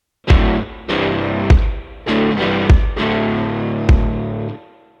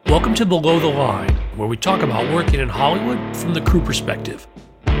Welcome to Below the Line, where we talk about working in Hollywood from the crew perspective.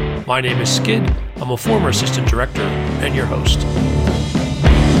 My name is Skid. I'm a former assistant director and your host.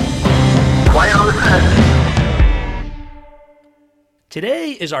 Quiet on the set.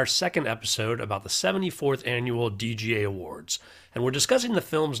 Today is our second episode about the 74th Annual DGA Awards, and we're discussing the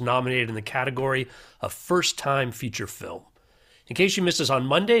films nominated in the category of First Time Feature Film. In case you missed us on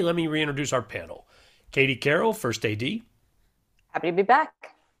Monday, let me reintroduce our panel. Katie Carroll, First AD. Happy to be back.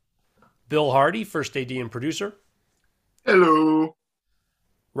 Bill Hardy, First AD and producer. Hello.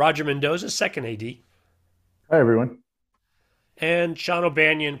 Roger Mendoza, Second AD. Hi, everyone. And Shaun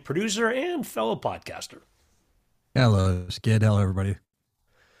O'Banion, producer and fellow podcaster. Hello, Skid. Hello, everybody.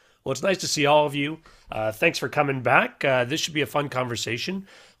 Well, it's nice to see all of you. Thanks for coming back. This should be a fun conversation.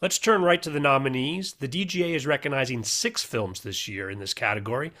 Let's turn right to the nominees. The DGA is recognizing 6 films this year in this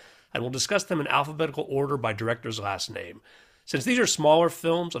category, and we'll discuss them in alphabetical order by director's last name. Since these are smaller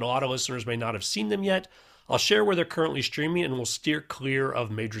films and a lot of listeners may not have seen them yet, I'll share where they're currently streaming and we'll steer clear of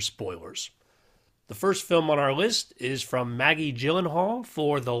major spoilers. The first film on our list is from Maggie Gyllenhaal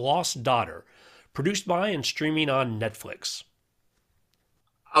for The Lost Daughter, produced by and streaming on Netflix.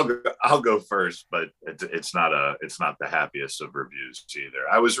 I'll go first, but it's not the happiest of reviews either.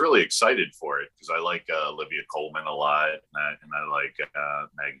 I was really excited for it because I like Olivia Colman a lot, and I like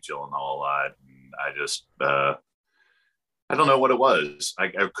Maggie Gyllenhaal a lot. And I just I don't know what it was. I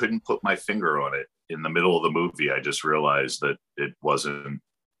couldn't put my finger on it. In the middle of the movie, I just realized that it wasn't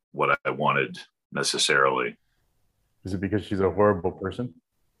what I wanted necessarily. Is it because she's a horrible person?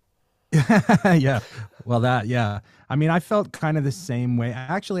 Yeah. Well, I mean, I felt kind of the same way.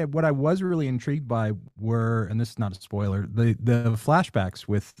 Actually, what I was really intrigued by were, and this is not a spoiler, the flashbacks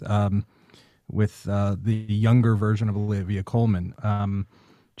with the younger version of Olivia Colman,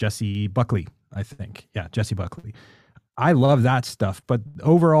 Jessie Buckley, I think. Yeah, Jessie Buckley. I love that stuff, but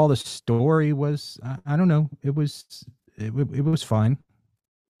overall the story was, I don't know, it was fine.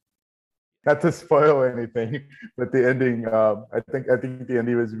 Not to spoil anything, but the ending, I think the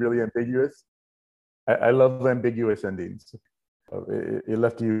ending was really ambiguous. I love ambiguous endings. It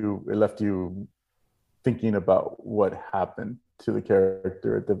left you thinking about what happened to the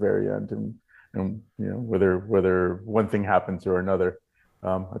character at the very end, and you know whether one thing happens or another.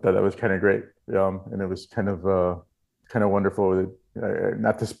 I thought that was kind of great, and it was kind of wonderful.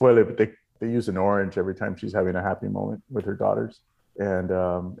 Not to spoil it, but they use an orange every time she's having a happy moment with her daughters,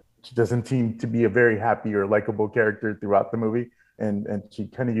 and she doesn't seem to be a very happy or likable character throughout the movie. And she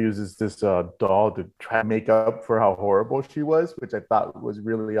kind of uses this doll to try to make up for how horrible she was, which I thought was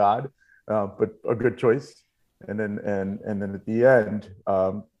really odd, but a good choice. And then at the end,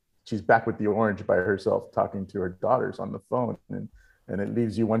 she's back with the orange by herself, talking to her daughters on the phone, and it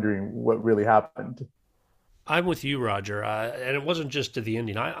leaves you wondering what really happened. I'm with you, Roger, and it wasn't just to the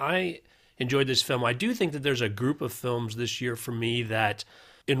ending. I enjoyed this film. I do think that there's a group of films this year for me that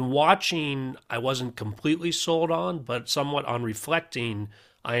in watching, I wasn't completely sold on, but somewhat on reflecting,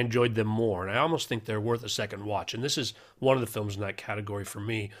 I enjoyed them more. And I almost think they're worth a second watch. And this is one of the films in that category for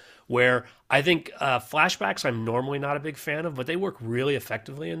me, where I think flashbacks I'm normally not a big fan of, but they work really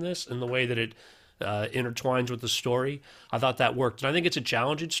effectively in this, in the way that it intertwines with the story. I thought that worked. And I think it's a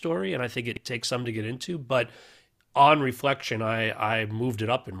challenging story, and I think it takes some to get into, but on reflection, I moved it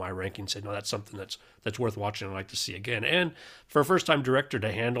up in my ranking, said, no, that's something that's worth watching and I'd like to see again. And for a first-time director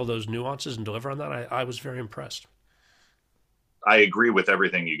to handle those nuances and deliver on that, I was very impressed. I agree with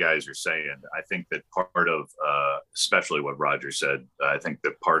everything you guys are saying. I think that part of, especially what Roger said, I think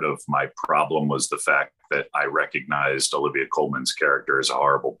that part of my problem was the fact that I recognized Olivia Colman's character as a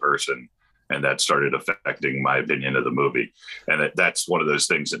horrible person, and that started affecting my opinion of the movie. And that's one of those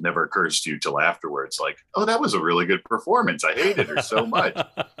things that never occurs to you till afterwards. Like, oh, that was a really good performance. I hated her so much.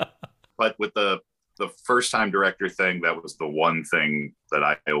 But with the first time director thing, that was the one thing that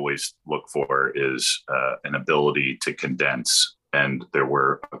I always look for is an ability to condense. And there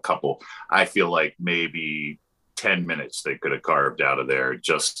were a couple, I feel like maybe 10 minutes they could have carved out of there,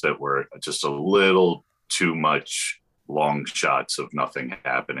 just that were just a little too much long shots of nothing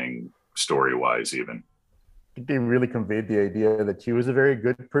happening story-wise even. I think they really conveyed the idea that she was a very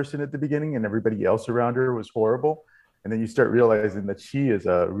good person at the beginning and everybody else around her was horrible. And then you start realizing that she is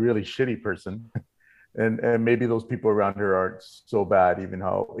a really shitty person. and maybe those people around her aren't so bad, even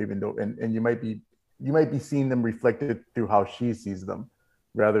though you might be seeing them reflected through how she sees them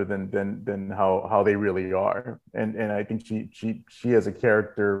rather than how they really are. And I think she as a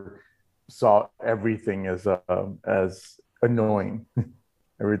character saw everything as annoying.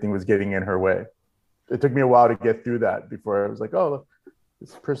 Everything was getting in her way. It took me a while to get through that before I was like, oh,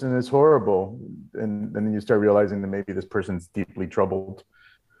 this person is horrible. And then you start realizing that maybe this person's deeply troubled.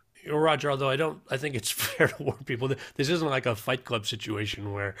 Roger, although I think it's fair to warn people that this isn't like a Fight Club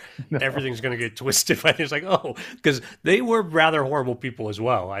situation where everything's going to get twisted. It's like, oh, because they were rather horrible people as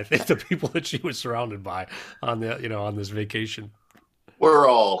well. I think the people that she was surrounded by on on this vacation. We're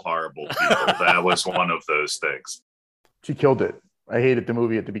all horrible people. That was one of those things. She killed it. I hated the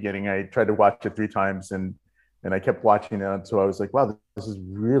movie at the beginning. I tried to watch it 3 times and I kept watching it until I was like, wow, this is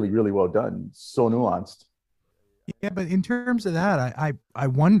really, really well done. So nuanced. Yeah, but in terms of that, I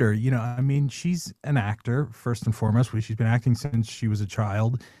wonder, I mean, she's an actor, first and foremost. She's been acting since she was a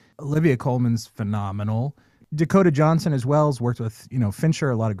child. Olivia Colman's phenomenal. Dakota Johnson as well has worked with, Fincher,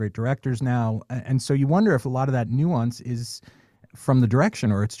 a lot of great directors now. And so you wonder if a lot of that nuance is from the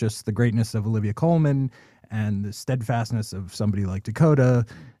direction, or it's just the greatness of Olivia Colman and the steadfastness of somebody like Dakota.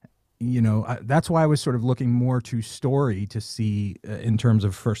 That's why I was sort of looking more to story to see in terms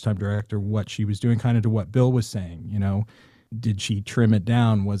of first-time director what she was doing, kind of to what Bill was saying. Did she trim it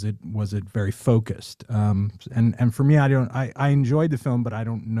down? Was it very focused? And for me, I enjoyed the film, but I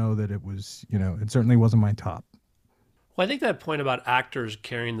don't know that it was, it certainly wasn't my top. Well, I think that point about actors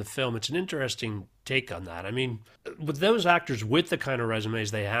carrying the film, it's an interesting take on that. I mean, with those actors with the kind of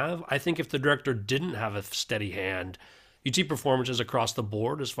resumes they have, I think if the director didn't have a steady hand, you'd see performances across the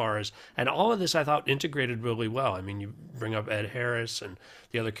board and all of this I thought integrated really well. I mean, you bring up Ed Harris and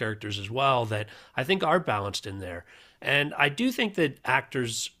the other characters as well that I think are balanced in there. And I do think that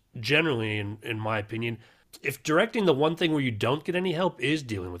actors generally, in my opinion, if directing the one thing where you don't get any help is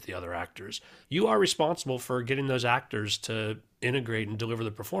dealing with the other actors, you are responsible for getting those actors to integrate and deliver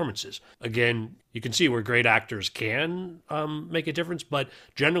the performances. Again, you can see where great actors can make a difference, but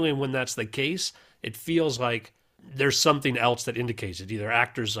generally when that's the case, it feels like there's something else that indicates it. Either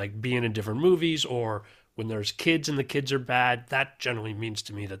actors like being in different movies, or when there's kids and the kids are bad, that generally means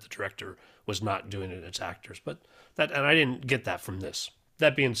to me that the director was not doing it as actors. And I didn't get that from this.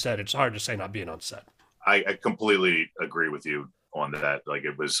 That being said, it's hard to say not being on set. I completely agree with you on that. Like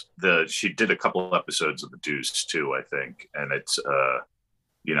she did a couple of episodes of The Deuce too, I think. And it's,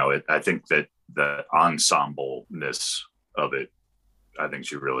 I think that the ensemble-ness of it, I think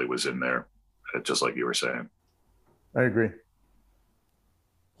she really was in there, just like you were saying. I agree.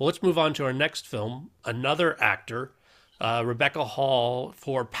 Well, let's move on to our next film. Another actor, Rebecca Hall,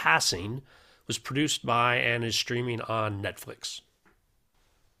 for Passing, was produced by and is streaming on Netflix.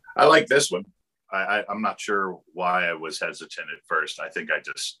 I like this one. I'm not sure why I was hesitant at first. I think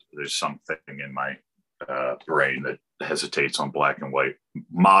there's something in my brain that hesitates on black and white,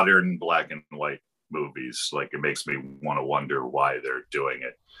 modern black and white movies. Like it makes me want to wonder why they're doing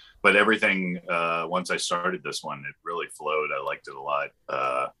it. But everything, once I started this one, it really flowed. I liked it a lot.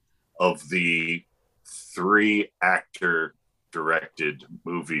 Of the 3 actor-directed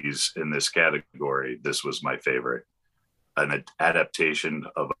movies in this category, this was my favorite. An adaptation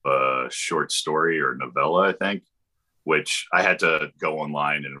of a short story or novella, I think, which I had to go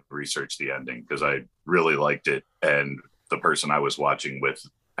online and research the ending because I really liked it. And the person I was watching with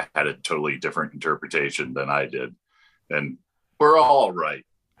had a totally different interpretation than I did. And we're all right.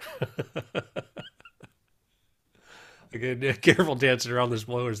 Again, careful dancing around the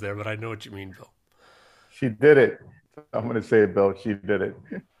spoilers there, but I know what you mean, Bill. She did it. I'm going to say it, Bill. She did it.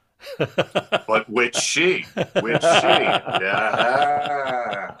 But which she? Yeah.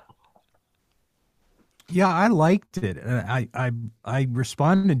 Yeah, I liked it. I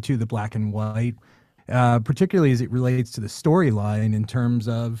responded to the black and white, particularly as it relates to the storyline in terms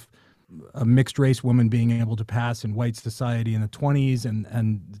of a mixed race woman being able to pass in white society in the 20s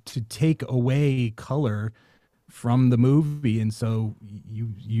and to take away color from the movie. And so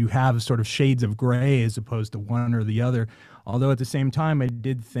you have sort of shades of gray as opposed to one or the other. Although at the same time, I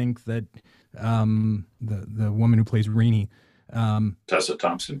did think that the woman who plays Renee, Tessa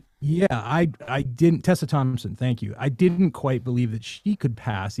Thompson. Yeah, I didn't. Tessa Thompson, thank you. I didn't quite believe that she could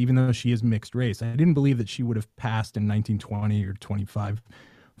pass, even though she is mixed race. I didn't believe that she would have passed in 1920 or 25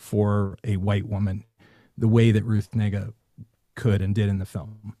 for a white woman, the way that Ruth Negga could and did in the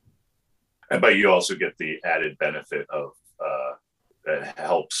film. But you also get the added benefit of it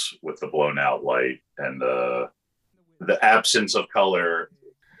helps with the blown out light and the absence of color.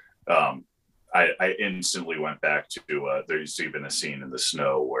 I instantly went back to there's even a scene in the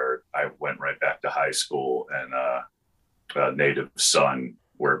snow where I went right back to high school and Native Son,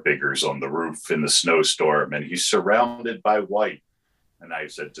 where Bigger's on the roof in the snowstorm and he's surrounded by white. And I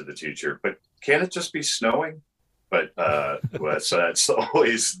said to the teacher, but can't it just be snowing? But that's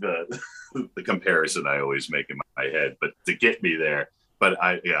always the comparison I always make in my head, but to get me there. But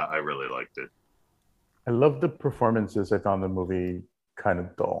I really liked it. I love the performances. I found the movie kind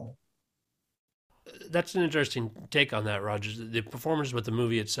of dull. That's an interesting take on that, Roger. The performance, but the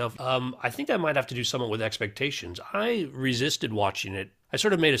movie itself. I think I might have to do something with expectations. I resisted watching it. I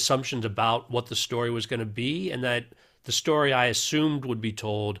sort of made assumptions about what the story was going to be, and that the story I assumed would be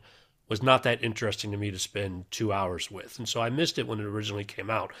told was not that interesting to me to spend 2 hours with. And so I missed it when it originally came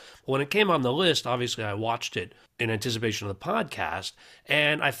out. But when it came on the list, obviously I watched it in anticipation of the podcast,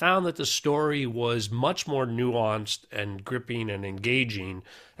 and I found that the story was much more nuanced and gripping and engaging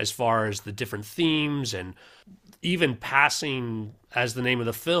as far as the different themes and even passing as the name of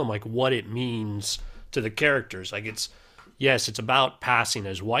the film, like what it means to the characters. Like yes, it's about passing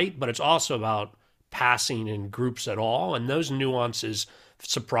as white, but it's also about passing in groups at all. And those nuances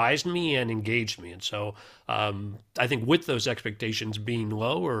surprised me and engaged me. And so I think with those expectations being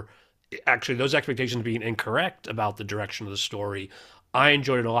low, or actually those expectations being incorrect about the direction of the story, I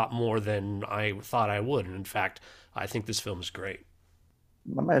enjoyed it a lot more than I thought I would. And in fact, I think this film is great.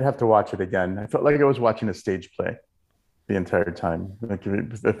 I might have to watch it again. I felt like I was watching a stage play the entire time. Like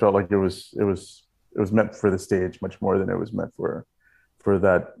it felt like it was meant for the stage much more than it was meant for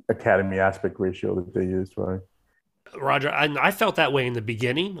that Academy aspect ratio that they used. Right? Roger, and I felt that way in the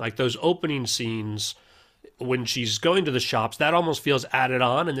beginning, like those opening scenes when she's going to the shops, that almost feels added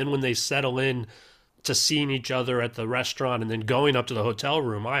on. And then when they settle in to seeing each other at the restaurant and then going up to the hotel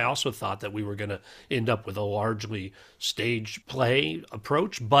room, I also thought that we were going to end up with a largely stage play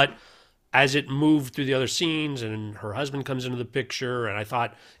approach. But as it moved through the other scenes and her husband comes into the picture, and I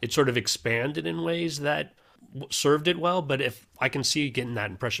thought it sort of expanded in ways that served it well. But if I can see getting that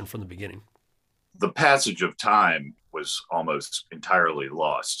impression from the beginning. The passage of time was almost entirely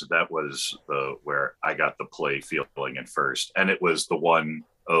lost. That was where I got the play feeling at first. And it was the one,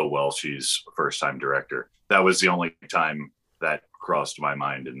 oh, well, she's a first-time director. That was the only time that crossed my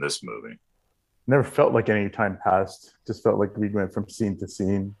mind in this movie. Never felt like any time passed. Just felt like we went from scene to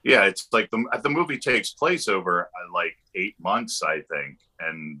scene. Yeah, it's like the movie takes place over like 8 months, I think.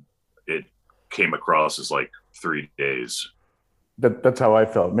 And it came across as like 3 days. That's how I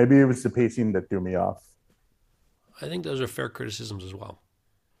felt. Maybe it was the pacing that threw me off. I think those are fair criticisms as well.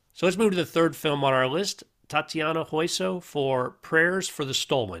 So let's move to the third film on our list, Tatiana Hueso for Prayers for the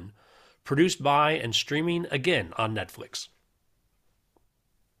Stolen, produced by and streaming again on Netflix.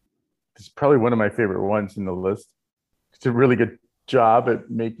 It's probably one of my favorite ones in the list. It's a really good job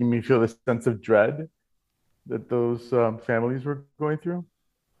at making me feel the sense of dread that those families were going through.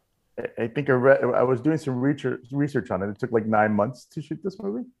 I think I was doing some research on it. It took like 9 months to shoot this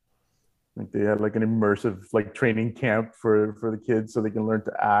movie. Like they had like an immersive like training camp for the kids so they can learn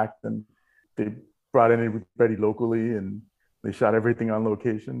to act, and they brought in everybody locally and they shot everything on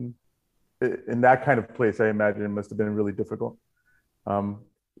location. In that kind of place, I imagine it must have been really difficult.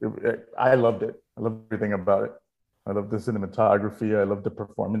 I loved it. I loved everything about it. I loved the cinematography. I loved the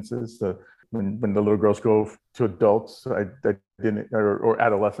performances. When the little girls go to adults, I didn't, or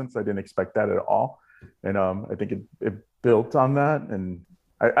adolescents, I didn't expect that at all. And I think it built on that. And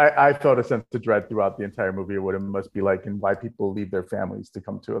I felt a sense of dread throughout the entire movie of what it must be like and why people leave their families to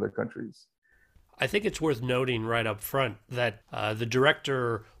come to other countries. I think it's worth noting right up front that the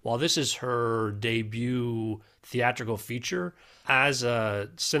director, while this is her debut theatrical feature, as a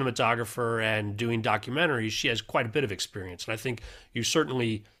cinematographer and doing documentaries, she has quite a bit of experience. And I think you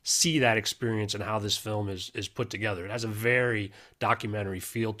certainly see that experience in how this film is put together. It has a very documentary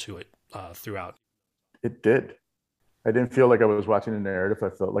feel to it throughout. It did. I didn't feel like I was watching a narrative. I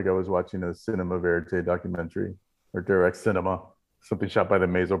felt like I was watching a cinema verite documentary or direct cinema, something shot by the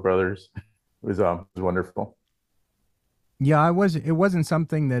Mazo brothers. It was wonderful. Yeah, it wasn't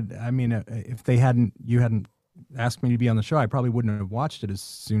something that, I mean, if you hadn't asked me to be on the show, I probably wouldn't have watched it as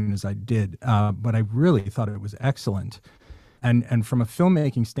soon as I did. But I really thought it was excellent. And from a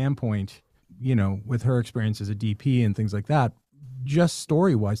filmmaking standpoint, you know, with her experience as a DP and things like that, just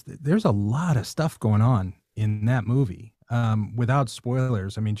story-wise, there's a lot of stuff going on in that movie. Without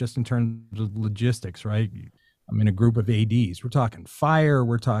spoilers, I mean, just in terms of logistics, right? I'm in a group of ADs. We're talking fire.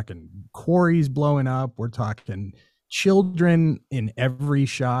 We're talking quarries blowing up. We're talking children in every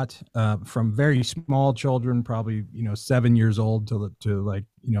shot, from very small children, probably, 7 years old to like,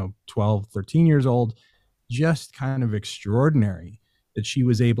 12, 13 years old. Just kind of extraordinary that she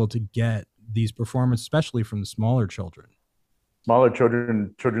was able to get these performances, especially from the smaller children. Smaller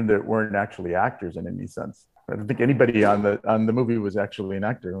children that weren't actually actors in any sense. I don't think anybody on the movie was actually an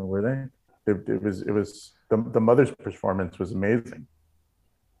actor, were they? It was the mother's performance was amazing.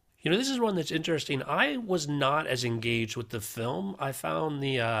 This is one that's interesting. I was not as engaged with the film. I found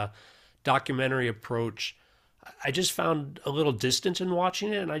the documentary approach I just found a little distance in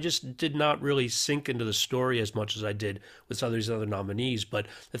watching it, and I just did not really sink into the story as much as I did with some of these other nominees. But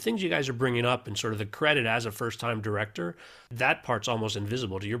the things you guys are bringing up and sort of the credit as a first-time director, that part's almost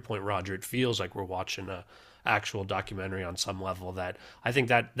invisible. To your point, Roger, it feels like we're watching a actual documentary on some level. That I think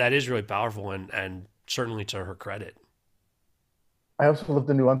that is really powerful, and certainly to her credit. I also love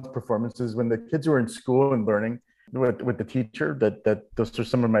the nuanced performances when the kids were in school and learning with the teacher. That those are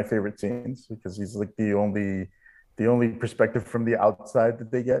some of my favorite scenes because he's like the only perspective from the outside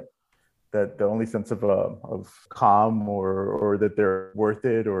that they get. That the only sense of calm or that they're worth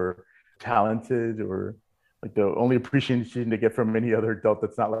it or talented or like the only appreciation to get from any other adult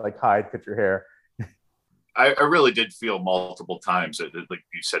that's not like, hi, cut your hair. I really did feel multiple times that, like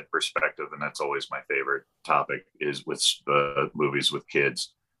you said, perspective, and that's always my favorite topic is with movies with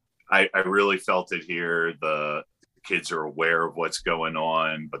kids. I really felt it here. The kids are aware of what's going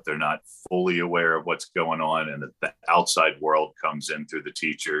on, but they're not fully aware of what's going on, and the outside world comes in through the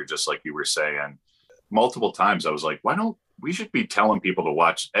teacher, just like you were saying. Multiple times, I was like, why don't we should be telling people to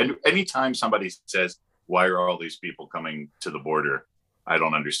watch? And anytime somebody says, why are all these people coming to the border? I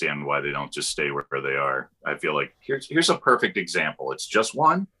don't understand why they don't just stay where they are. I feel like here's a perfect example. It's just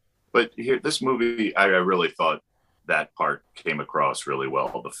one, but here, this movie, I really thought that part came across really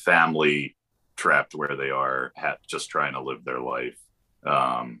well. The family trapped where they are, just trying to live their life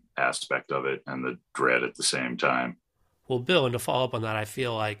aspect of it, and the dread at the same time. Well, Bill, and to follow up on that, I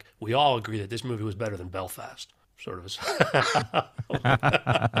feel like we all agree that this movie was better than Belfast. Sort of.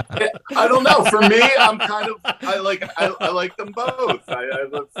 I don't know. For me, I like them both. I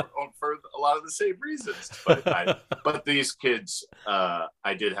look for a lot of the same reasons. But these kids,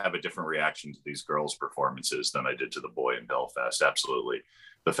 I did have a different reaction to these girls' performances than I did to the boy in Belfast. Absolutely.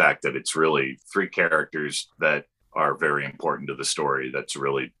 The fact that it's really three characters that are very important to the story. That's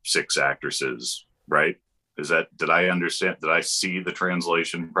really six actresses, right? Did I understand? Did I see the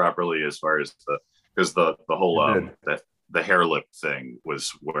translation properly as far as because the whole the hair lip thing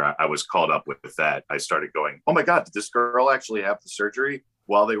was where I was caught up with that. I started going, oh my God, did this girl actually have the surgery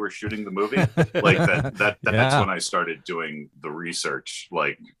while they were shooting the movie? Like that's when I started doing the research.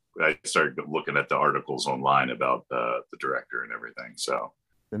 Like I started looking at the articles online about the director and everything. So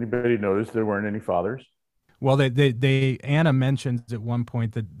anybody notice there weren't any fathers? Well, they Anna mentions at one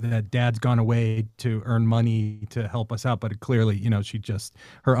point that dad's gone away to earn money to help us out, but clearly,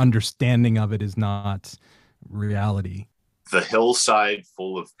 her understanding of it is not reality. The hillside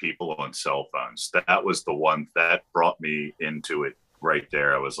full of people on cell phones. That was the one that brought me into it right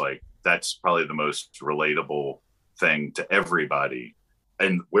there. I was like, that's probably the most relatable thing to everybody.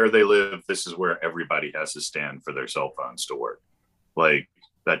 And where they live, this is where everybody has to stand for their cell phones to work. Like,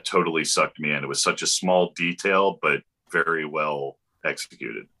 that totally sucked me in. It was such a small detail, but very well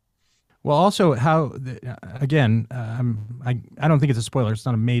executed. Well, also again, I don't think it's a spoiler. It's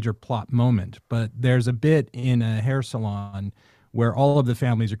not a major plot moment, but there's a bit in a hair salon where all of the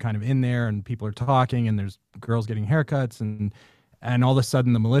families are kind of in there and people are talking and there's girls getting haircuts and all of a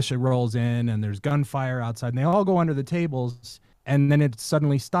sudden the militia rolls in and there's gunfire outside and they all go under the tables and then it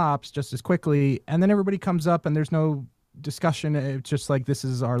suddenly stops just as quickly. And then everybody comes up and there's no discussion. It's just like, this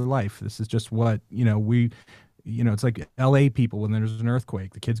is our life. This is just what, it's like LA people when there's an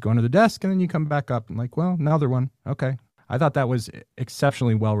earthquake, the kids go under the desk and then you come back up and like, well, another one. Okay. I thought that was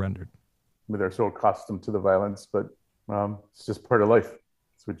exceptionally well rendered. They're so accustomed to the violence, but it's just part of life.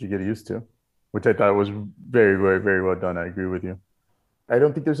 It's what you get used to, which I thought was very, very, very well done. I agree with you. I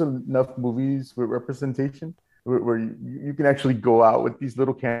don't think there's enough movies with representation where you can actually go out with these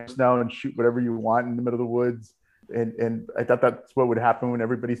little cameras now and shoot whatever you want in the middle of the woods. And I thought that's what would happen when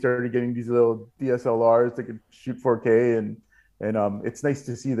everybody started getting these little DSLRs that could shoot 4K. And it's nice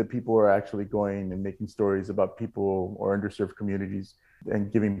to see that people are actually going and making stories about people or underserved communities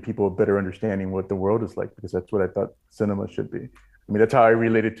and giving people a better understanding what the world is like, because that's what I thought cinema should be. I mean, that's how I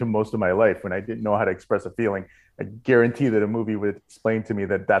related to most of my life. When I didn't know how to express a feeling, I guarantee that a movie would explain to me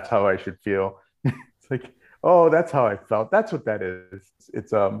that that's how I should feel. It's like, oh, that's how I felt. That's what that is.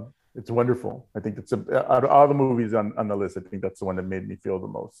 It's wonderful. I think out of all the movies on the list, I think that's the one that made me feel the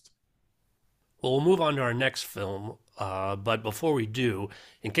most. Well, we'll move on to our next film. But before we do,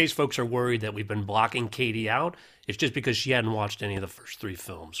 in case folks are worried that we've been blocking Katie out, it's just because she hadn't watched any of the first three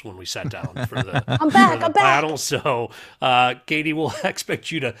films when we sat down for the, I'm back. panel. So, Katie, we'll expect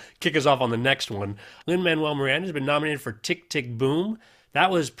you to kick us off on the next one. Lin-Manuel Miranda has been nominated for Tick, Tick, Boom.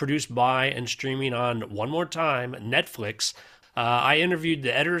 That was produced by and streaming on, one more time, Netflix. I interviewed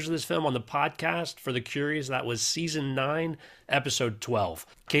the editors of this film on the podcast for The Curious. That was season 9, episode 12.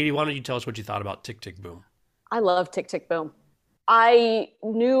 Katie, why don't you tell us what you thought about Tick, Tick, Boom? I love Tick, Tick, Boom. I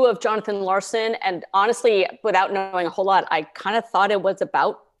knew of Jonathan Larson, and honestly, without knowing a whole lot, I kind of thought it was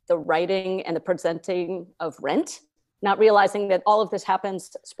about the writing and the presenting of Rent, not realizing that all of this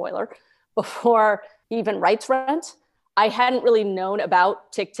happens, spoiler, before he even writes Rent. I hadn't really known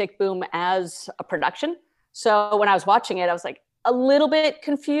about Tick, Tick, Boom as a production. So when I was watching it, I was like a little bit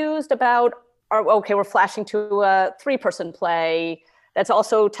confused about, okay, we're flashing to a 3-person play that's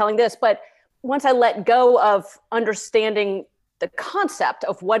also telling this. But once I let go of understanding the concept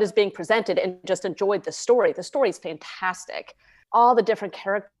of what is being presented and just enjoyed the story is fantastic. All the different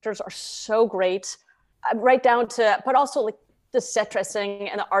characters are so great, right down to, but also like the set dressing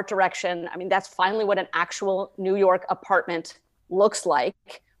and the art direction. I mean, that's finally what an actual New York apartment looks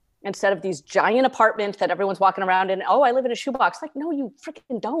like, instead of these giant apartments that everyone's walking around in. Oh, I live in a shoebox. Like, no, you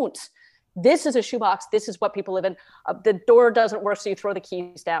freaking don't. This is a shoebox. This is what people live in. The door doesn't work, so you throw the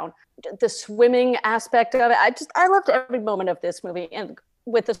keys down. The swimming aspect of it, I loved every moment of this movie, and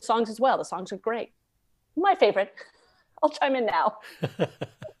with the songs as well. The songs are great. My favorite. I'll chime in now.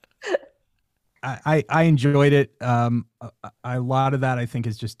 I enjoyed it. A lot of that I think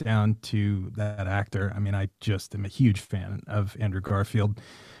is just down to that actor. I mean, I just am a huge fan of Andrew Garfield.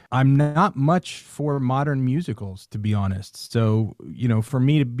 I'm not much for modern musicals, to be honest. So, for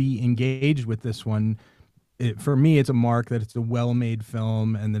me to be engaged with this one, for me, it's a mark that it's a well-made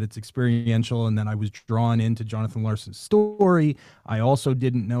film and that it's experiential, and that I was drawn into Jonathan Larson's story. I also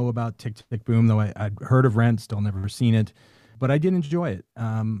didn't know about Tick, Tick, Boom, though I'd heard of Rent, still never seen it, but I did enjoy it.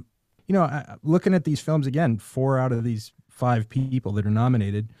 Looking at these films again, 4 out of these 5 people that are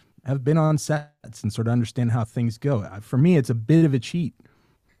nominated have been on sets and sort of understand how things go. For me, it's a bit of a cheat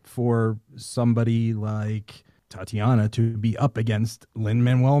for somebody like Tatiana to be up against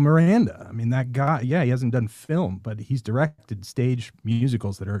Lin-Manuel Miranda. I mean, that guy, he hasn't done film, but he's directed stage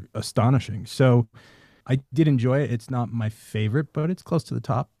musicals that are astonishing. So I did enjoy it. It's not my favorite, but it's close to the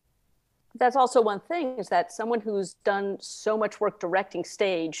top. That's also one thing, is that someone who's done so much work directing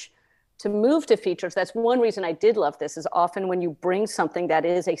stage to move to features, that's one reason I did love this, is often when you bring something that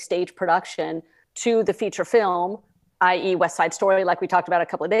is a stage production to the feature film, i.e. West Side Story, like we talked about a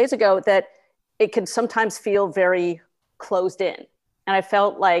couple of days ago, that it can sometimes feel very closed in. And I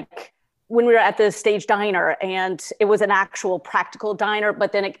felt like when we were at the stage diner and it was an actual practical diner,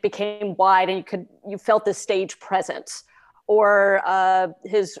 but then it became wide and you felt the stage presence, or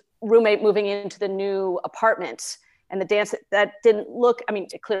his roommate moving into the new apartment and the dance that didn't look, I mean,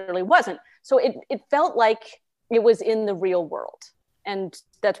 it clearly wasn't. So it felt like it was in the real world. And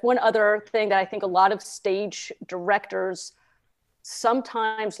that's one other thing that I think a lot of stage directors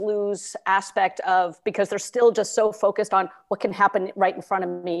sometimes lose aspect of, because they're still just so focused on what can happen right in front of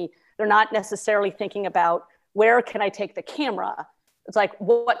me. They're not necessarily thinking about where can I take the camera. It's like,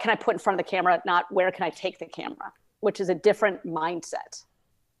 what can I put in front of the camera, not where can I take the camera, which is a different mindset.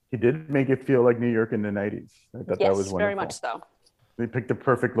 He did make it feel like New York in the 90s. I thought that was wonderful. Very much so. They picked the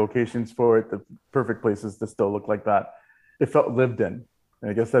perfect locations for it, the perfect places to still look like that. It felt lived in. And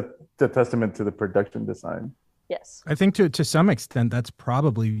I guess that's a testament to the production design. Yes. I think to some extent, that's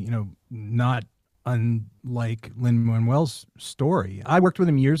probably, not unlike Lin-Manuel's story. I worked with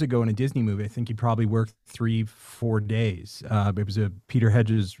him years ago in a Disney movie. I think he probably worked 3-4 days. It was Peter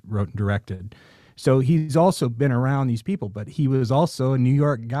Hedges wrote and directed. So he's also been around these people, but he was also a New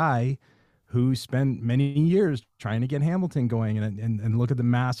York guy who spent many years trying to get Hamilton going and look at the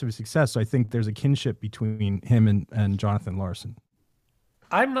massive success. So I think there's a kinship between him and Jonathan Larson.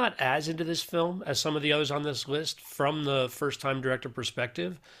 I'm not as into this film as some of the others on this list from the first-time director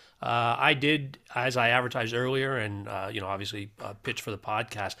perspective. I did, as I advertised earlier, and obviously pitched for the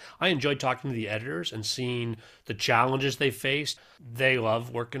podcast, I enjoyed talking to the editors and seeing the challenges they faced. They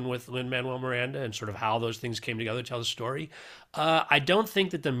love working with Lin-Manuel Miranda and sort of how those things came together to tell the story. I don't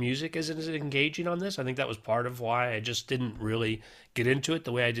think that the music is as engaging on this. I think that was part of why I just didn't really get into it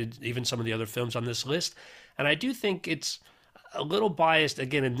the way I did even some of the other films on this list. And I do think it's a little biased,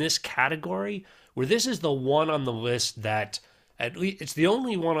 again, in this category, where this is the one on the list that, at least, it's the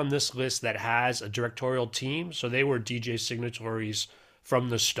only one on this list that has a directorial team. So they were DJ signatories from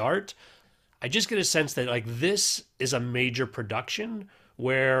the start. I just get a sense that, this is a major production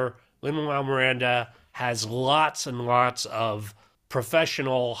where Lin-Manuel Miranda has lots and lots of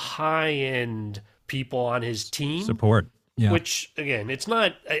professional, high-end people on his team. Support. Yeah. Which, again, it's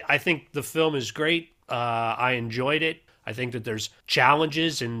not, I think the film is great. I enjoyed it. I think that there's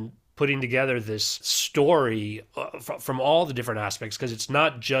challenges in putting together this story from all the different aspects, because it's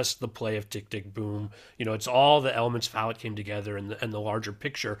not just the play of Tick, Tick, Boom. It's all the elements of how it came together and the larger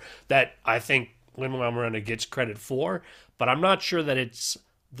picture that I think Lin-Manuel Miranda gets credit for, but I'm not sure that it's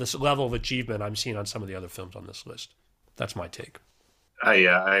this level of achievement I'm seeing on some of the other films on this list. That's my take.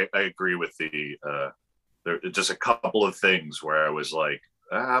 I agree with there just a couple of things where I was like,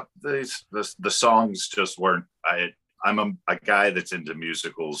 the songs just weren't. I'm a guy that's into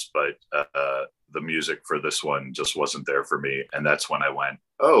musicals, but the music for this one just wasn't there for me, and that's when I went,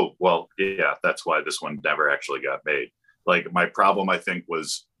 oh well, yeah, that's why this one never actually got made. Like my problem, I think,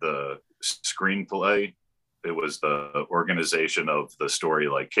 was the screenplay. It was the organization of the story,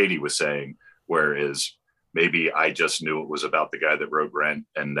 like Katie was saying, whereas maybe I just knew it was about the guy that wrote Rent,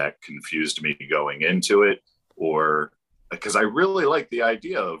 and that confused me going into it, or because I really like the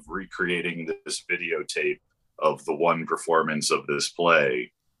idea of recreating this videotape of the one performance of this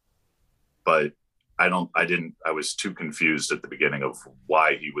play, but I was too confused at the beginning of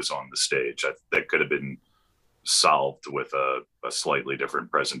why he was on the stage. That could have been solved with a slightly different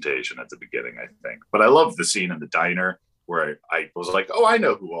presentation at the beginning, I think. But I love the scene in the diner where I was like, oh, I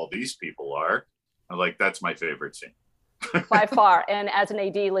know who all these people are. I'm like, that's my favorite scene. By far. And as an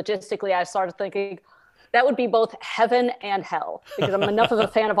AD, logistically, I started thinking that would be both heaven and hell, because I'm enough of a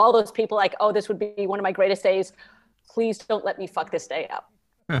fan of all those people. Like, oh, this would be one of my greatest days. Please don't let me fuck this day up.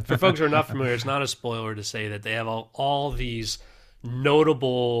 For folks who are not familiar, it's not a spoiler to say that they have all these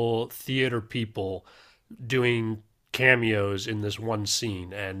notable theater people doing cameos in this one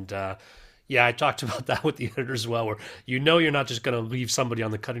scene. And yeah, I talked about that with the editor as well, where you're not just going to leave somebody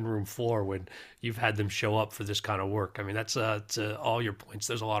on the cutting room floor when you've had them show up for this kind of work. I mean, that's to all your points.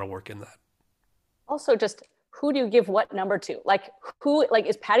 There's a lot of work in that. Also, just who do you give what number to? Like,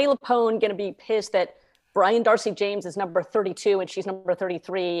 is Patti LuPone going to be pissed that Brian Darcy James is number 32 and she's number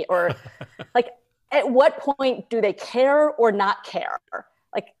 33? Or like, at what point do they care or not care?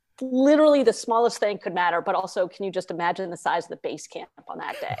 Like, literally the smallest thing could matter, but also, can you just imagine the size of the base camp on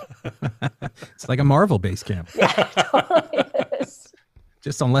that day? It's like a Marvel base camp. Yeah, it totally is.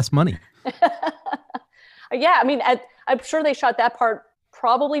 Just on less money. Yeah, I mean, I'm sure they shot that part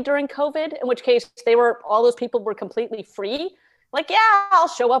probably during COVID, in which case all those people were completely free. Like, yeah, I'll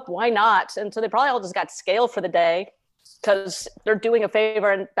show up. Why not? And so they probably all just got scale for the day because they're doing a favor.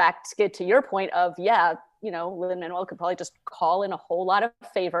 And back, Skid, to your point of, yeah, Lin-Manuel could probably just call in a whole lot of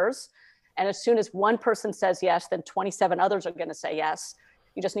favors. And as soon as one person says yes, then 27 others are going to say yes.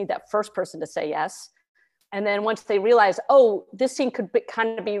 You just need that first person to say yes. And then once they realize, oh, this scene could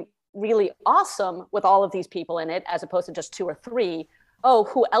kind of be really awesome with all of these people in it, as opposed to just 2 or 3. Oh,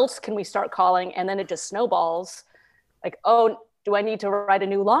 who else can we start calling? And then it just snowballs. Like, oh, do I need to write a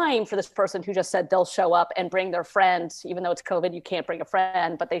new line for this person who just said they'll show up and bring their friend, even though it's COVID, you can't bring a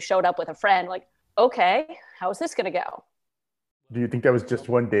friend, but they showed up with a friend. Like, okay, how is this going to go? Do you think that was just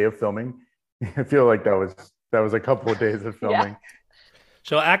one day of filming? I feel like that was a couple of days of filming. Yeah.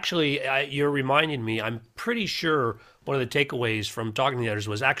 So actually, you're reminding me, I'm pretty sure one of the takeaways from talking to the editors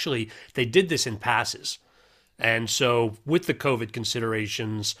was actually they did this in passes. And so with the COVID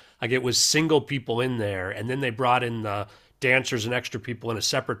considerations, like it was single people in there, and then they brought in the dancers and extra people in a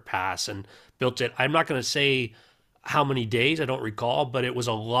separate pass and built it. I'm not going to say how many days, I don't recall, but it was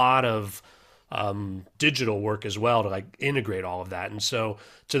a lot of digital work as well to like integrate all of that. And so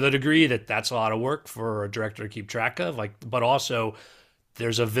to the degree that that's a lot of work for a director to keep track of, like, but also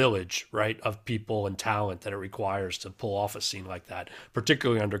there's a village, right, of people and talent that it requires to pull off a scene like that,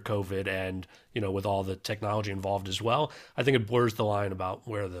 particularly under COVID and, with all the technology involved as well. I think it blurs the line about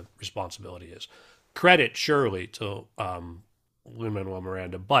where the responsibility is. Credit surely to Lin-Manuel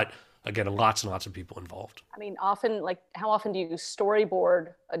Miranda, but again, lots and lots of people involved. I mean, how often do you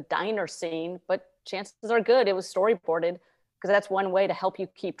storyboard a diner scene? But chances are good it was storyboarded, because that's one way to help you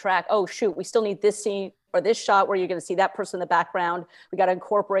keep track. Oh, shoot, we still need this scene or this shot where you're going to see that person in the background. We got to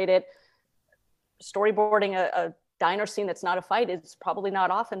incorporate it. Storyboarding a diner scene that's not a fight is probably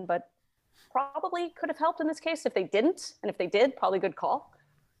not often, but probably could have helped in this case if they didn't. And if they did, probably good call.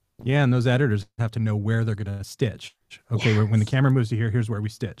 Yeah, and those editors have to know where they're going to stitch. Okay, Yes. when the camera moves to here, here's where we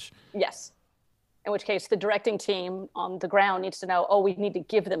stitch. Yes. In which case, the directing team on the ground needs to know, oh, we need to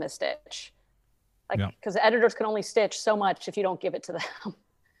give them a stitch. Because editors can only stitch so much if you don't give it to them.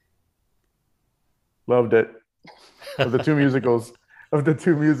 Loved it. Of the two musicals on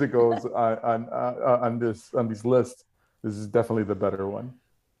these lists, this is definitely the better one.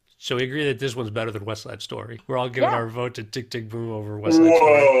 So we agree that this one's better than West Side Story. We're all giving our vote to Tick Tick Boom over West Side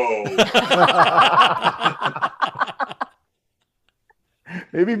Story.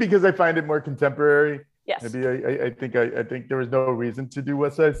 Maybe because I find it more contemporary. Yes. Maybe I think there was no reason to do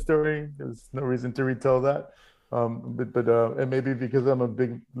West Side Story. There's no reason to retell that. And maybe because I'm a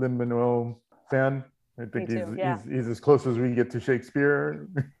big Lin-Manuel fan. I think he's as close as we get to Shakespeare.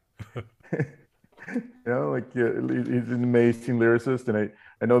 He's an amazing lyricist,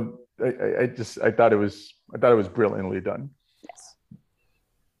 and I know. I thought it was brilliantly done. Yes.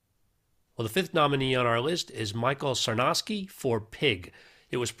 Well, the fifth nominee on our list is Michael Sarnowski for Pig.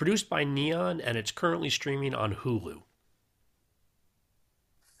 It was produced by Neon, and it's currently streaming on Hulu.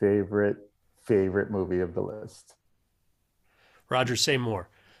 Favorite movie of the list. Roger, say more.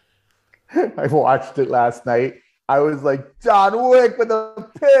 I watched it last night. I was like, John Wick with a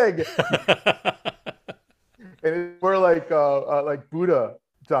pig. And it's more like Buddha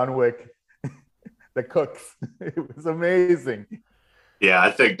John Wick that cooks. It was amazing. Yeah,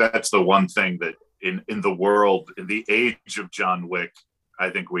 I think that's the one thing that in the world, in the age of John Wick, I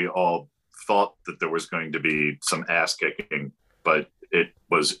think we all thought that there was going to be some ass kicking, but it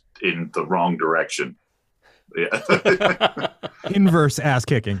was in the wrong direction. Yeah. Inverse ass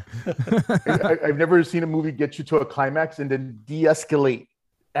kicking. I've never seen a movie get you to a climax and then de-escalate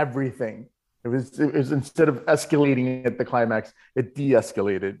everything. It was instead of escalating at the climax, it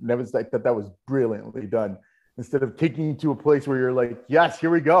de-escalated. And that was brilliantly done. Instead of taking you to a place where you're like, yes,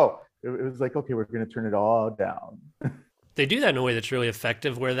 here we go. It was like, okay, we're going to turn it all down. They do that in a way that's really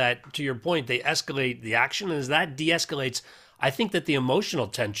effective, where that, to your point, they escalate the action, and as that de-escalates, I think that the emotional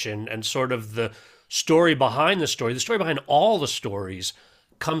tension and sort of the story behind the story behind all the stories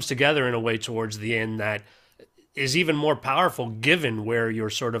comes together in a way towards the end that is even more powerful given where your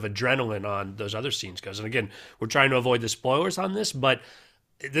sort of adrenaline on those other scenes goes. And again, we're trying to avoid the spoilers on this, but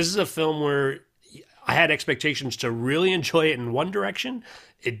this is a film where I had expectations to really enjoy it in one direction.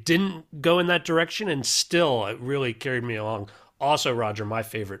 It didn't go in that direction, and still it really carried me along. Also, Roger, my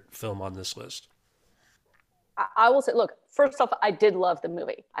favorite film on this list. I will say, look, first off, I did love the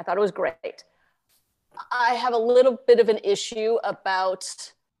movie. I thought it was great. I have a little bit of an issue about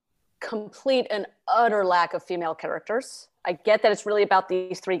complete and utter lack of female characters. I get that it's really about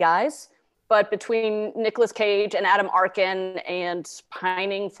these three guys, but between Nicolas Cage and Adam Arkin and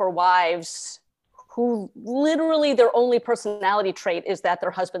pining for wives who literally their only personality trait is that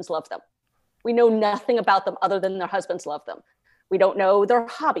their husbands love them. We know nothing about them other than their husbands love them. We don't know their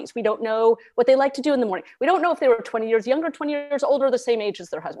hobbies. We don't know what they like to do in the morning. We don't know if they were 20 years younger, 20 years older, the same age as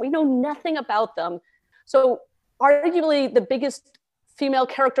their husband. We know nothing about them. So arguably the biggest female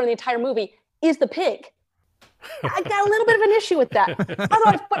character in the entire movie is the pig. I got a little bit of an issue with that.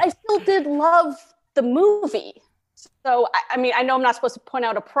 Otherwise, but I still did love the movie. So, I mean, I know I'm not supposed to point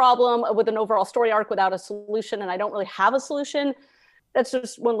out a problem with an overall story arc without a solution, and I don't really have a solution. That's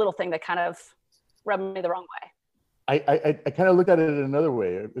just one little thing that kind of rubbed me the wrong way. I kind of looked at it another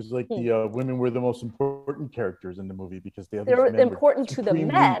way. It was like the women were the most important characters in the movie because they were important to the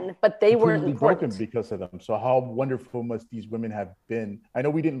men, but they weren't important broken because of them. So how wonderful must these women have been? I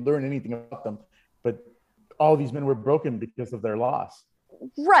know we didn't learn anything about them, but all these men were broken because of their loss.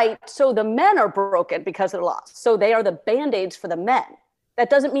 Right. So the men are broken because of their loss. So they are the band-aids for the men. That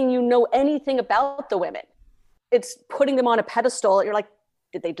doesn't mean you know anything about the women. It's putting them on a pedestal. You're like,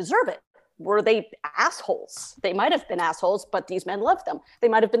 did they deserve it? Were they assholes? They might have been assholes, but these men loved them. They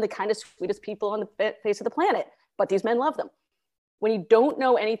might have been the kindest, sweetest people on the face of the planet, but these men love them. When you don't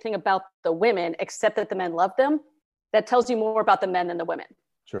know anything about the women, except that the men love them, that tells you more about the men than the women.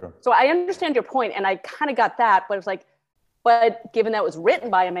 Sure. So I understand your point, and I kind of got that, but it was like, but given that it was written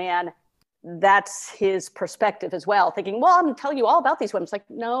by a man, that's his perspective as well. Thinking, well, I'm telling you all about these women. It's like,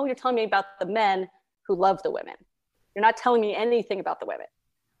 no, you're telling me about the men who love the women. You're not telling me anything about the women.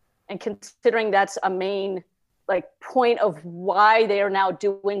 And considering that's a main point of why they are now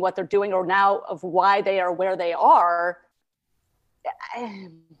doing what they're doing, or now of why they are where they are.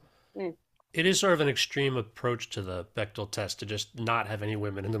 It is sort of an extreme approach to the Bechdel test to just not have any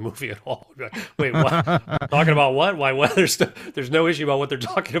women in the movie at all. Wait, what? Talking about what? Why? What? There's no issue about what they're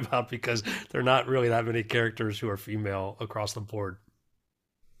talking about because there are not really that many characters who are female across the board.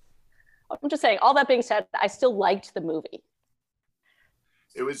 I'm just saying, all that being said, I still liked the movie.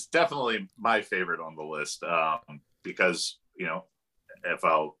 It was definitely my favorite on the list because, if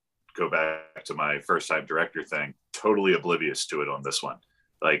I'll go back to my first time director thing, totally oblivious to it on this one.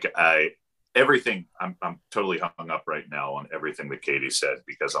 I'm totally hung up right now on everything that Katie said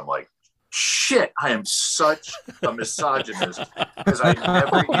because I'm like, shit, I am such a misogynist because I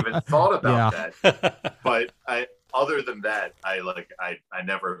never even thought about that. But other than that, I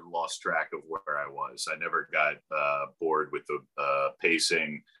never lost track of where I was. I never got bored with the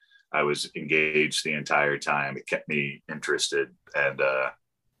pacing. I was engaged the entire time. It kept me interested, and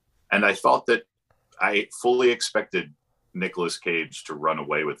I thought that I fully expected Nicolas Cage to run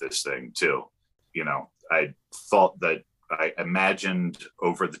away with this thing too. I thought that I imagined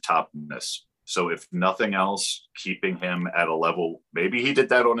over the topness. So if nothing else, keeping him at a level, maybe he did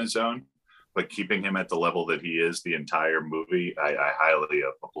that on his own, but keeping him at the level that he is the entire movie, I highly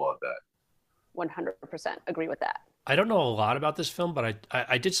applaud that. 100% agree with that. I don't know a lot about this film, but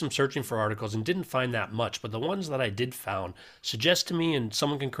I did some searching for articles and didn't find that much. But the ones that I did found suggest to me, and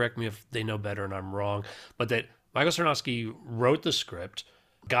someone can correct me if they know better and I'm wrong, but that Michael Sarnowski wrote the script,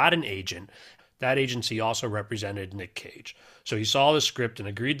 got an agent. That agency also represented Nick Cage. So he saw the script and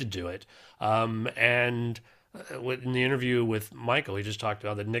agreed to do it. And in the interview with Michael, he just talked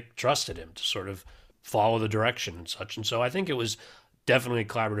about that Nick trusted him to sort of follow the direction and such. And so I think it was definitely a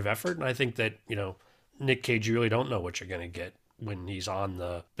collaborative effort. And I think that, Nick Cage, you really don't know what you're going to get when he's on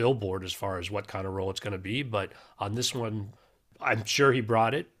the billboard as far as what kind of role it's going to be. But on this one, I'm sure he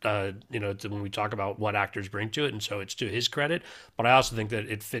brought it, when we talk about what actors bring to it. And so it's to his credit. But I also think that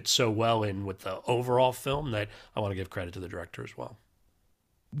it fits so well in with the overall film that I want to give credit to the director as well.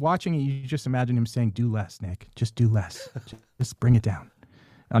 Watching it, you just imagine him saying, do less, Nick. Just do less. Just bring it down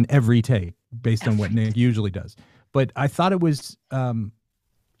on every take based on what Nick usually does. But I thought it was...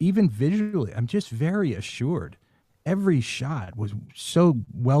 even visually, I'm just very assured. Every shot was so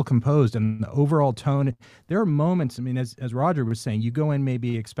well composed, and the overall tone. There are moments, as Roger was saying, you go in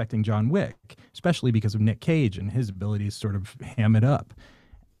maybe expecting John Wick, especially because of Nick Cage and his ability to sort of ham it up.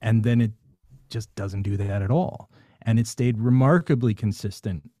 And then it just doesn't do that at all. And it stayed remarkably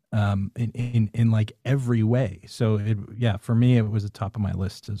consistent in like every way. So for me, it was the top of my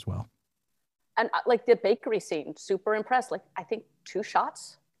list as well. And like the bakery scene, super impressed. Like, I think 2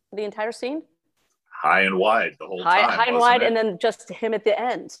 shots. The entire scene, high and wide the whole time, high and wide, and then just him at the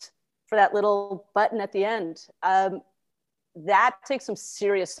end for that little button at the end. That takes some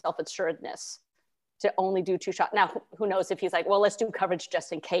serious self-assuredness to only do 2 shots. Now, who knows if he's like, well, let's do coverage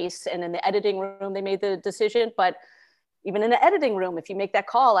just in case. And in the editing room, they made the decision. But even in the editing room, if you make that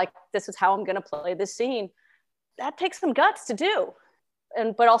call, like, this is how I'm going to play this scene, that takes some guts to do.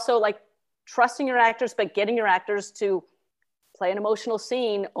 But also like trusting your actors, but getting your actors to play an emotional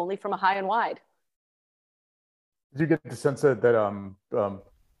scene only from a high and wide. Did you get the sense that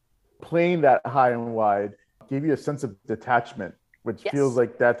playing that high and wide gave you a sense of detachment, which feels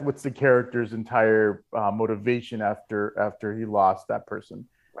like that's what's the character's entire motivation after he lost that person,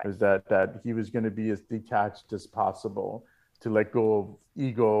 right? Is that he was going to be as detached as possible, to let go of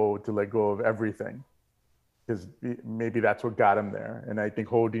ego, to let go of everything. Because maybe that's what got him there. And I think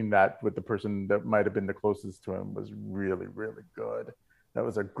holding that with the person that might have been the closest to him was really, really good. That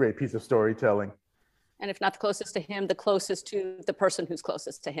was a great piece of storytelling. And if not the closest to him, the closest to the person who's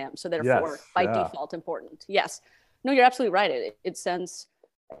closest to him. So therefore, by default, important. Yes. No, you're absolutely right. It sends,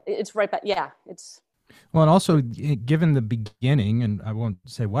 it's right back. Yeah, it's. Well, and also given the beginning, and I won't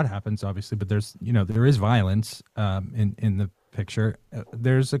say what happens, obviously, but there is violence in the picture.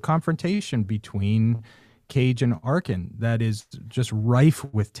 There's a confrontation between Cage and Arkin that is just rife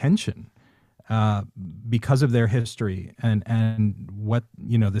with tension because of their history and what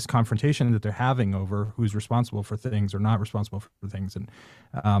this confrontation that they're having over who's responsible for things or not responsible for things. And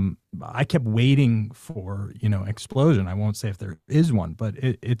I kept waiting for explosion. I won't say if there is one, but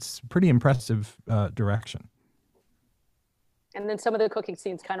it's pretty impressive direction. And then some of the cooking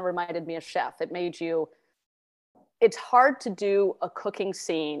scenes kind of reminded me of Chef. It's hard to do a cooking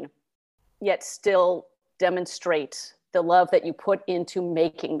scene yet still demonstrate the love that you put into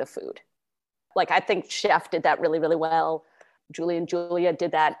making the food. Like, I think Chef did that really, really well. Julie and Julia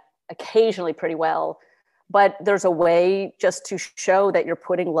did that occasionally pretty well. But there's a way just to show that you're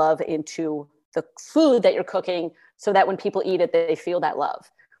putting love into the food that you're cooking so that when people eat it, they feel that love.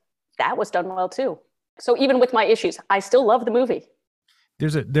 That was done well too. So even with my issues, I still love the movie.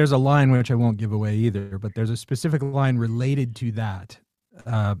 There's a line which I won't give away either, but there's a specific line related to that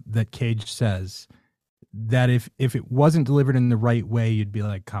that Cage says, that if it wasn't delivered in the right way, you'd be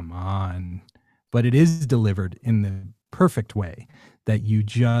like, come on. But it is delivered in the perfect way that you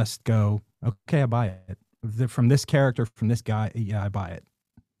just go, okay, I buy it. From this character, from this guy, yeah, I buy it.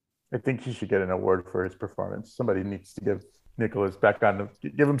 I think he should get an award for his performance. Somebody needs to give Nicholas back on,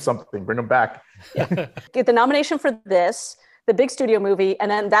 give him something, bring him back. Yeah. Get the nomination for this, the big studio movie,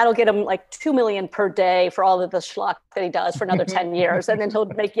 and then that'll get him like $2 million per day for all of the schlock that he does for another 10 years. And then he'll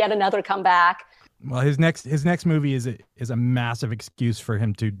make yet another comeback. Well, his next movie is a massive excuse for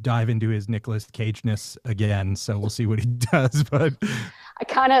him to dive into his Nicolas Cage-ness again. So we'll see what he does. But I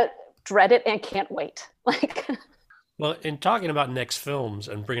kind of dread it and can't wait. Well, in talking about next films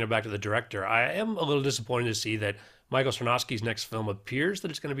and bringing it back to the director, I am a little disappointed to see that Michael Sarnowski's next film appears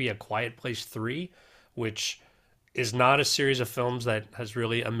that it's going to be A Quiet Place 3, which is not a series of films that has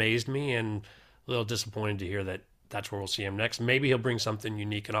really amazed me, and a little disappointed to hear that that's where we'll see him next. Maybe he'll bring something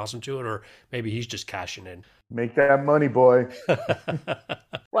unique and awesome to it, or maybe he's just cashing in. Make that money, boy.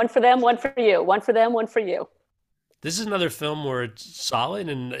 One for them, one for you. One for them, one for you. This is another film where it's solid,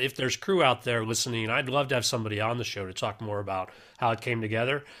 and if there's crew out there listening, I'd love to have somebody on the show to talk more about how it came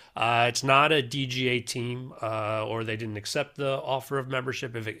together. It's not a DGA team, or they didn't accept the offer of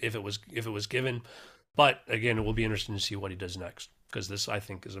membership if it was given. But again, it will be interesting to see what he does next, because this, I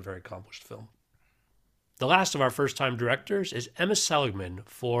think, is a very accomplished film. The last of our first-time directors is Emma Seligman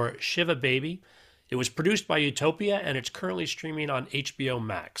for Shiva Baby. It was produced by Utopia, and it's currently streaming on HBO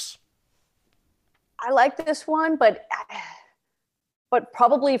Max. I like this one, but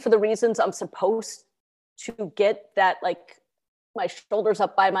probably for the reasons I'm supposed to get that, like, my shoulders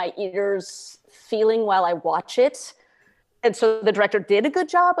up by my ears feeling while I watch it. And so the director did a good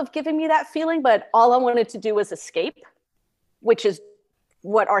job of giving me that feeling, but all I wanted to do was escape, which is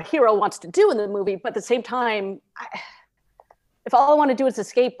what our hero wants to do in the movie. But at the same time, if all I want to do is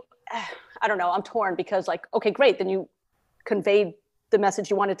escape, I don't know, I'm torn, because, like, okay, great, then you conveyed the message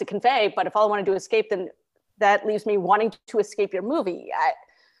you wanted to convey, but if all I want to do is escape, then that leaves me wanting to escape your movie.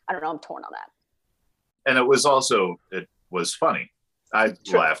 I don't know, I'm torn on that. And it was funny. I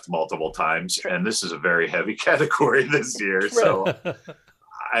laughed multiple times, and this is a very heavy category this year. So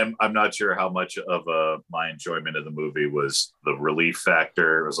I'm not sure how much of my enjoyment of the movie was the relief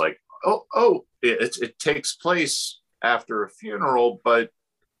factor. It was like, it takes place after a funeral, but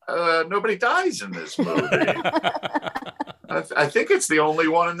nobody dies in this movie. I think it's the only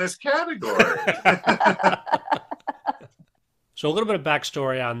one in this category. So a little bit of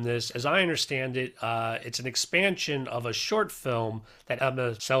backstory on this. As I understand it, it's an expansion of a short film that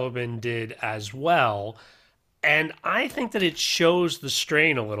Emma Seligman did as well. And I think that it shows the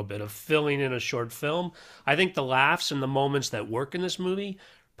strain a little bit of filling in a short film. I think the laughs and the moments that work in this movie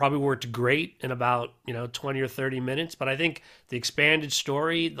probably worked great in about 20 or 30 minutes. But I think the expanded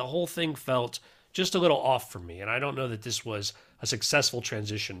story, the whole thing felt just a little off for me. And I don't know that this was a successful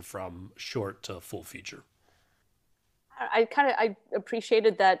transition from short to full feature. I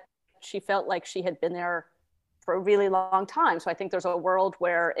appreciated that she felt like she had been there for a really long time. So I think there's a world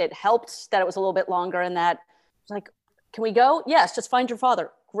where it helped that it was a little bit longer, and that it's like, can we go? Yes, just find your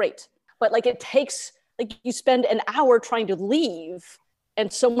father. Great. But, like, it takes, like, you spend an hour trying to leave,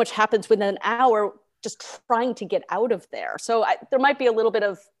 and so much happens within an hour just trying to get out of there. So there might be a little bit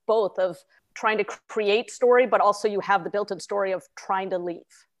of both, of trying to create story, but also you have the built-in story of trying to leave.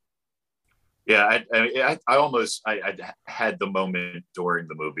 Yeah, I almost had the moment during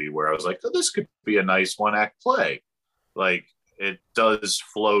the movie where I was like, oh, this could be a nice one-act play. Like, it does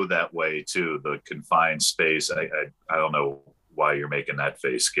flow that way too, the confined space. I don't know why you're making that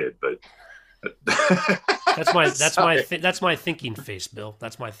face, kid, but that's my thinking face, Bill.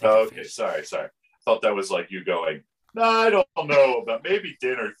 That's my thinking face. Sorry. I thought that was like you going, no, I don't know, but maybe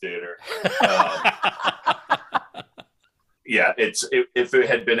dinner theater. Yeah, if it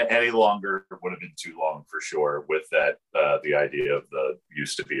had been any longer, it would have been too long for sure. With that, the idea of the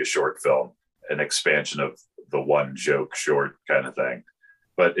used to be a short film, an expansion of the one joke short kind of thing.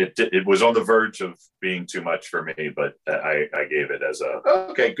 But it was on the verge of being too much for me. But I gave it as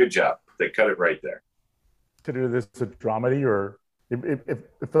okay, good job. They cut it right there. Consider this a dramedy, or it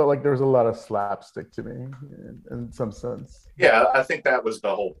felt like there was a lot of slapstick to me in some sense. Yeah, I think that was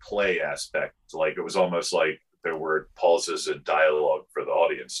the whole play aspect. Like, it was almost like there were pauses in dialogue for the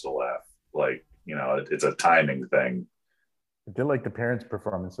audience to laugh. Like, it's a timing thing. I did like the parents'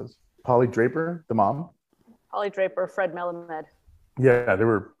 performances. Polly Draper, the mom. Polly Draper, Fred Melamed. Yeah, they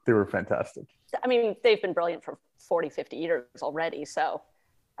were fantastic. I mean, they've been brilliant for 40, 50 years already. So,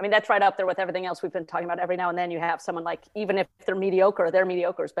 I mean, that's right up there with everything else we've been talking about. Every now and then you have someone, like, even if they're mediocre, their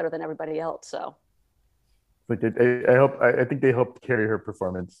mediocre is better than everybody else. So, like, I think they helped carry her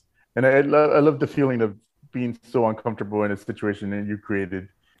performance, and I love the feeling of being so uncomfortable in a situation that you created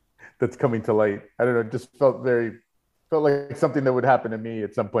that's coming to light. I don't know, it just felt like something that would happen to me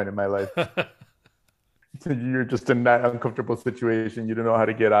at some point in my life. So you're just in that uncomfortable situation, you don't know how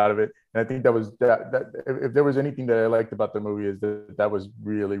to get out of it. And I think that was that if there was anything that I liked about the movie, is that was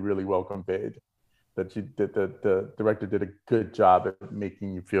really, really well conveyed. That the director did a good job at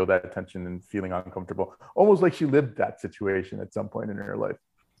making you feel that tension and feeling uncomfortable, almost like she lived that situation at some point in her life.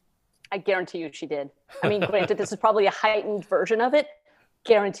 I guarantee you she did. I mean, granted, this is probably a heightened version of it.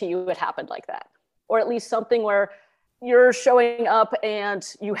 Guarantee you it happened like that. Or at least something where you're showing up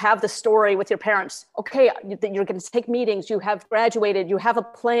and you have the story with your parents. Okay, you're going to take meetings. You have graduated. You have a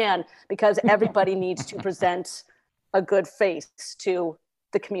plan, because everybody needs to present a good face to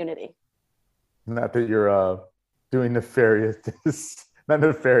the community. Not that you're doing nefarious, not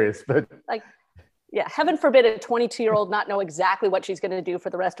nefarious, but like, Yeah, heaven forbid a 22-year-old not know exactly what she's going to do for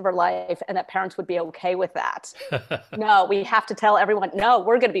the rest of her life, and that parents would be okay with that. No, we have to tell everyone, no,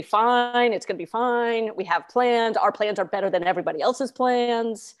 we're going to be fine. It's going to be fine. We have plans. Our plans are better than everybody else's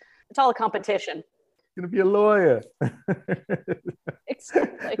plans. It's all a competition. Going to be a lawyer.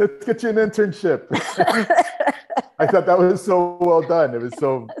 Exactly. Let's get you an internship. I thought that was so well done. It was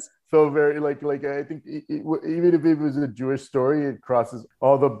so very like I think even if it was a Jewish story, it crosses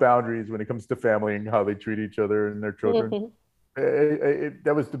all the boundaries when it comes to family and how they treat each other and their children.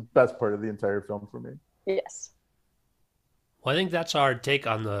 That was the best part of the entire film for me. Yes. Well, I think that's our take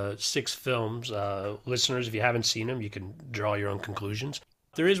on the 6 films. Listeners, if you haven't seen them, you can draw your own conclusions.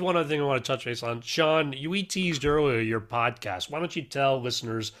 There is one other thing I want to touch base on. Shaun, you teased earlier your podcast. Why don't you tell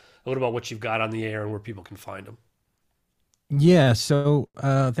listeners a little about what you've got on the air and where people can find them? Yeah, so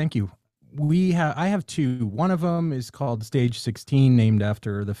thank you. I have 2. One of them is called Stage 16, named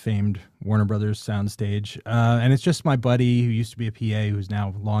after the famed Warner Brothers soundstage. And it's just my buddy who used to be a PA who's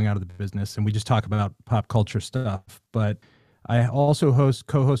now long out of the business, and we just talk about pop culture stuff. But I also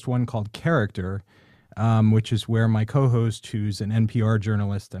co-host one called Character, which is where my co-host, who's an NPR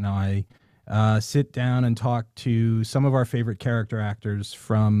journalist, and I sit down and talk to some of our favorite character actors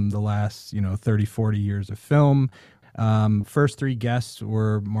from the last 30, 40 years of film. First 3 guests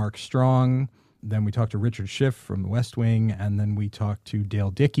were Mark Strong. Then we talked to Richard Schiff from The West Wing. And then we talked to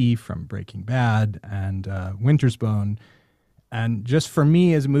Dale Dickey from Breaking Bad and Winter's Bone. And just for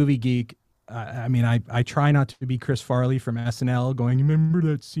me as a movie geek, I try not to be Chris Farley from SNL going, remember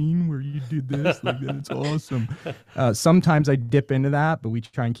that scene where you did this? Like, that's awesome. Sometimes I dip into that, but we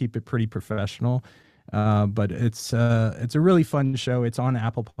try and keep it pretty professional. But it's a really fun show. It's on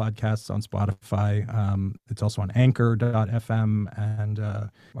Apple Podcasts, on Spotify. It's also on Anchor.fm, and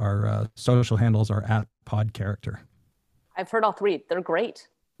our social handles are @PodCharacter. I've heard all 3. They're great.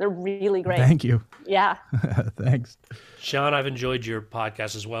 They're really great. Thank you. Yeah. Thanks. Shaun, I've enjoyed your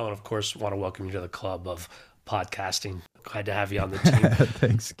podcast as well, and of course want to welcome you to the club of podcasting. Glad to have you on the team.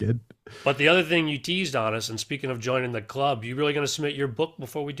 Thanks, kid. But the other thing you teased on us, and speaking of joining the club, you really going to submit your book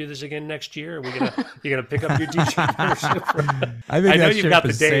before we do this again next year? Are we you're gonna pick up your DJ membership? I think I know that you've ship got the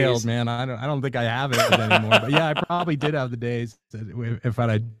is days. sailed, man. I don't think I have it anymore. But yeah, I probably did have the days if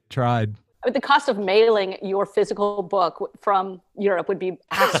I'd tried. The cost of mailing your physical book from Europe would be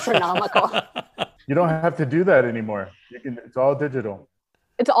astronomical. You don't have to do that anymore. It's all digital.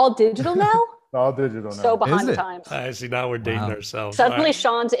 It's all digital now? It's all digital now. So behind Is the it? times. I see, now we're dating ourselves. Suddenly All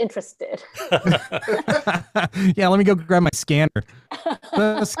Shaun's interested. Yeah, let me go grab my scanner.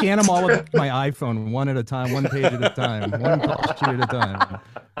 Scan them all with my iPhone, one at a time, one page at a time, one call sheet at a time.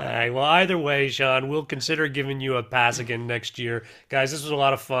 All right, well, either way, Shaun, we'll consider giving you a pass again next year. Guys, this was a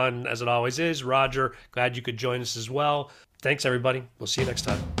lot of fun, as it always is. Roger, glad you could join us as well. Thanks, everybody. We'll see you next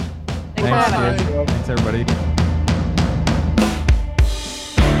time. Thanks for having me. Thanks, everybody.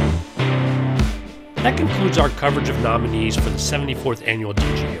 That concludes our coverage of nominees for the 74th Annual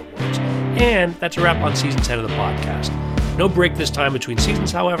DGA Awards. And that's a wrap on Season 10 of the podcast. No break this time between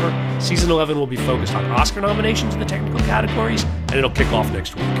seasons, however. Season 11 will be focused on Oscar nominations in the technical categories, and it'll kick off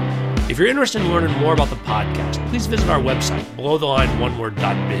next week. If you're interested in learning more about the podcast, please visit our website,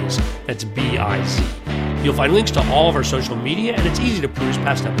 belowtheline.biz. That's B-I-Z. You'll find links to all of our social media, and it's easy to peruse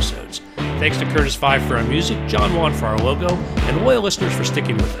past episodes. Thanks to Curtis Five for our music, John Wan for our logo, and loyal listeners for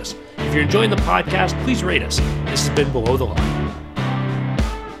sticking with us. If you're enjoying the podcast, please rate us. This has been Below the Line.